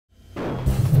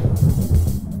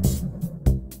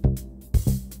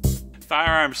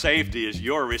Firearm safety is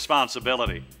your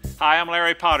responsibility. Hi, I'm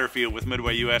Larry Potterfield with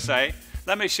MidwayUSA.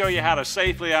 Let me show you how to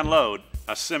safely unload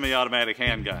a semi-automatic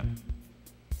handgun.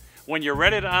 When you're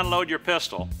ready to unload your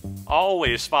pistol,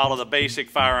 always follow the basic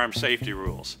firearm safety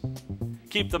rules.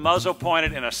 Keep the muzzle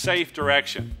pointed in a safe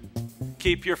direction.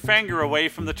 Keep your finger away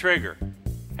from the trigger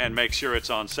and make sure it's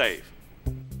on safe.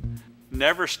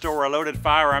 Never store a loaded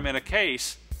firearm in a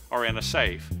case or in a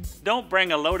safe. Don't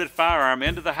bring a loaded firearm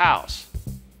into the house.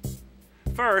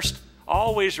 First,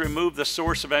 always remove the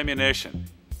source of ammunition.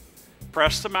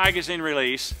 Press the magazine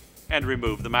release and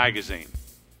remove the magazine.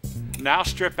 Now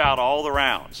strip out all the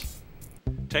rounds.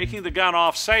 Taking the gun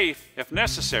off safe, if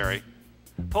necessary,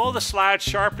 pull the slide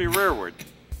sharply rearward,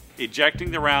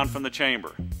 ejecting the round from the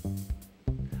chamber.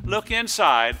 Look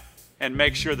inside and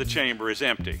make sure the chamber is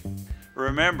empty.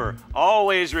 Remember,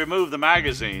 always remove the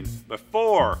magazine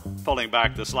before pulling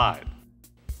back the slide.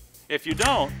 If you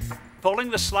don't,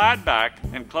 pulling the slide back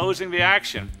and closing the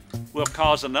action will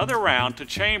cause another round to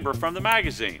chamber from the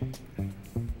magazine.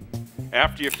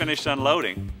 After you're finished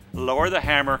unloading, lower the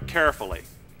hammer carefully.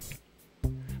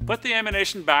 Put the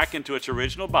ammunition back into its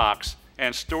original box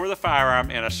and store the firearm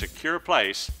in a secure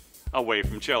place away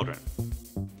from children.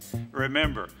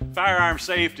 Remember, firearm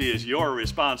safety is your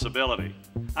responsibility.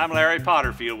 I'm Larry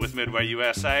Potterfield with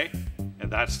MidwayUSA,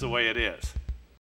 and that's the way it is.